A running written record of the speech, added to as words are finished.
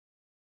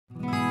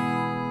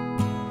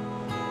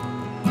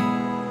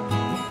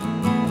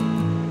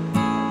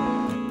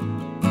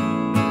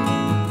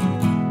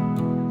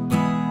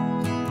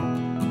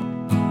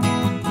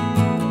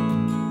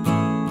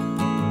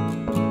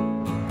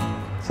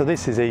So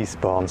this is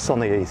Eastbourne,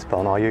 sunny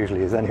Eastbourne, or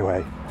usually is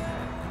anyway.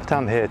 But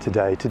I'm here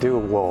today to do a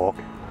walk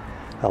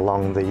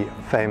along the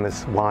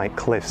famous white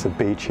cliffs of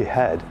Beachy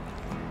Head,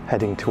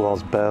 heading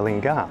towards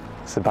Birling Gap.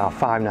 It's about a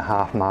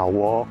 5.5 mile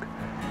walk.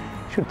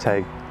 Should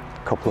take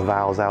a couple of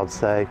hours, I would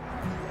say.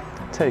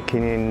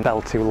 Taking in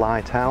Belle Two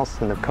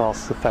Lighthouse and of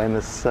course the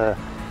famous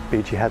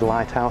Beachy Head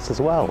Lighthouse as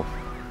well.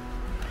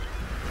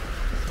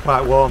 It's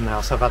quite warm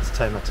now, so I've had to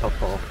take my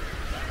top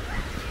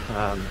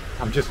off.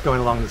 I'm just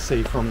going along the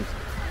seafront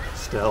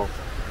still.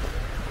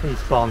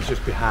 Eastbourne's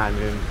just behind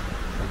me and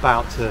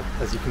about to,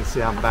 as you can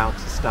see, I'm about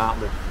to start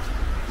the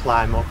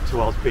climb up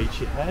towards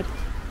Beachy Head.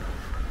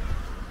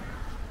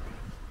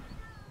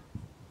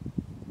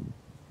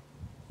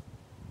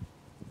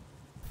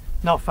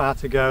 Not far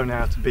to go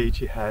now to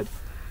Beachy Head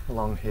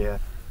along here.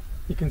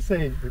 You can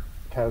see the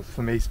coast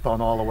from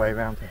Eastbourne all the way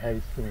around to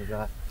Hastings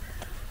there.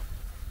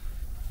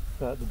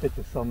 But the bit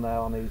of sun there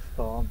on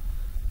Eastbourne.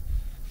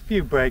 A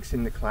few breaks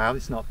in the cloud,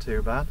 it's not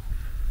too bad.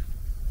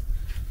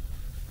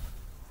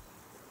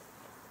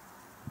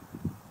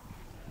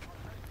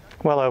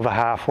 Well over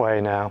halfway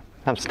now.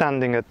 I'm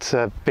standing at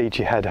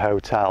Beachy Head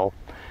Hotel.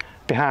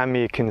 Behind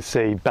me you can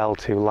see Belle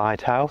Two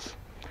Lighthouse.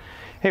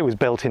 It was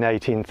built in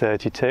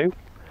 1832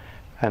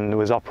 and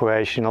was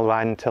operational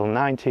right until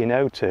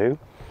 1902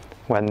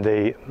 when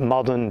the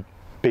modern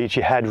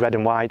Beachy Head red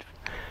and white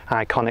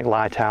iconic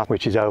lighthouse,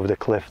 which is over the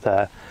cliff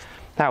there,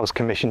 that was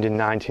commissioned in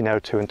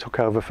 1902 and took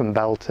over from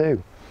Belle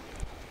Two.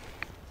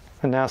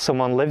 And now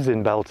someone lives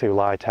in Belle Two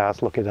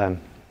Lighthouse, look at them.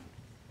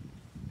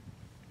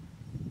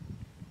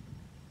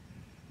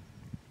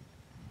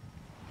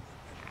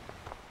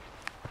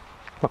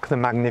 Look at the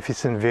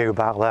magnificent view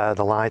back there,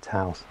 the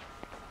lighthouse.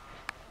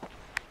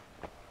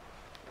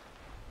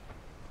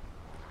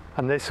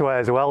 And this way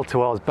as well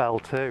towards Belle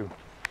Two.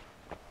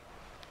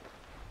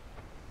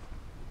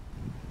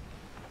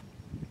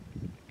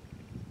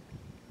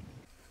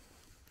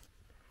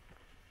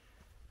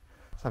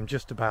 So I'm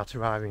just about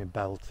arriving at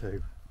Belle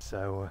Two,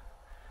 so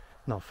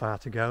not far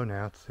to go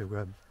now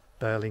to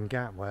Birling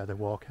Gap where the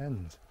walk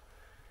ends.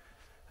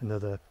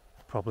 Another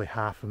probably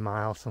half a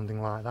mile, something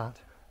like that.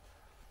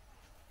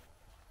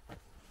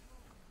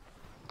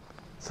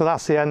 So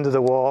that's the end of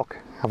the walk.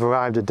 I've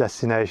arrived at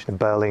destination of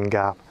Birling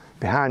Gap.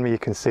 Behind me you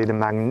can see the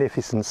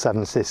magnificent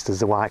Seven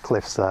Sisters, the White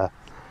Cliffs there,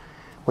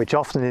 which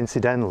often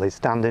incidentally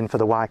stand in for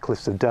the White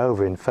Cliffs of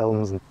Dover in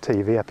films and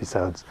TV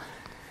episodes,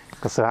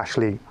 because they're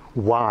actually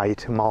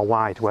white, more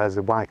white, whereas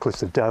the White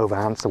Cliffs of Dover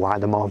aren't so white,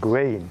 they're more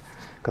green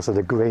because of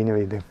the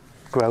greenery, the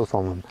growth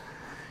on them.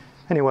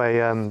 Anyway,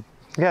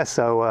 yeah,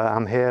 so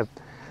I'm here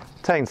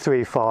taking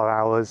 3-4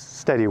 hours,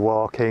 steady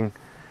walking,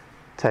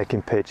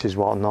 taking pictures,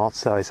 whatnot,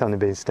 so it's only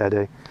been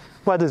steady.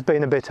 Weather's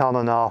been a bit on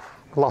and off,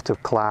 a lot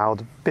of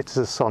cloud, bits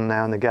of sun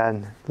now and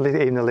again,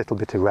 even a little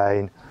bit of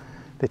rain.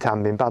 It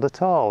hasn't been bad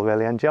at all,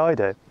 really enjoyed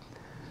it.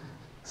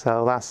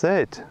 So that's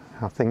it.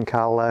 I think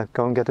I'll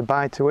go and get a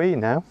bite to eat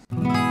now.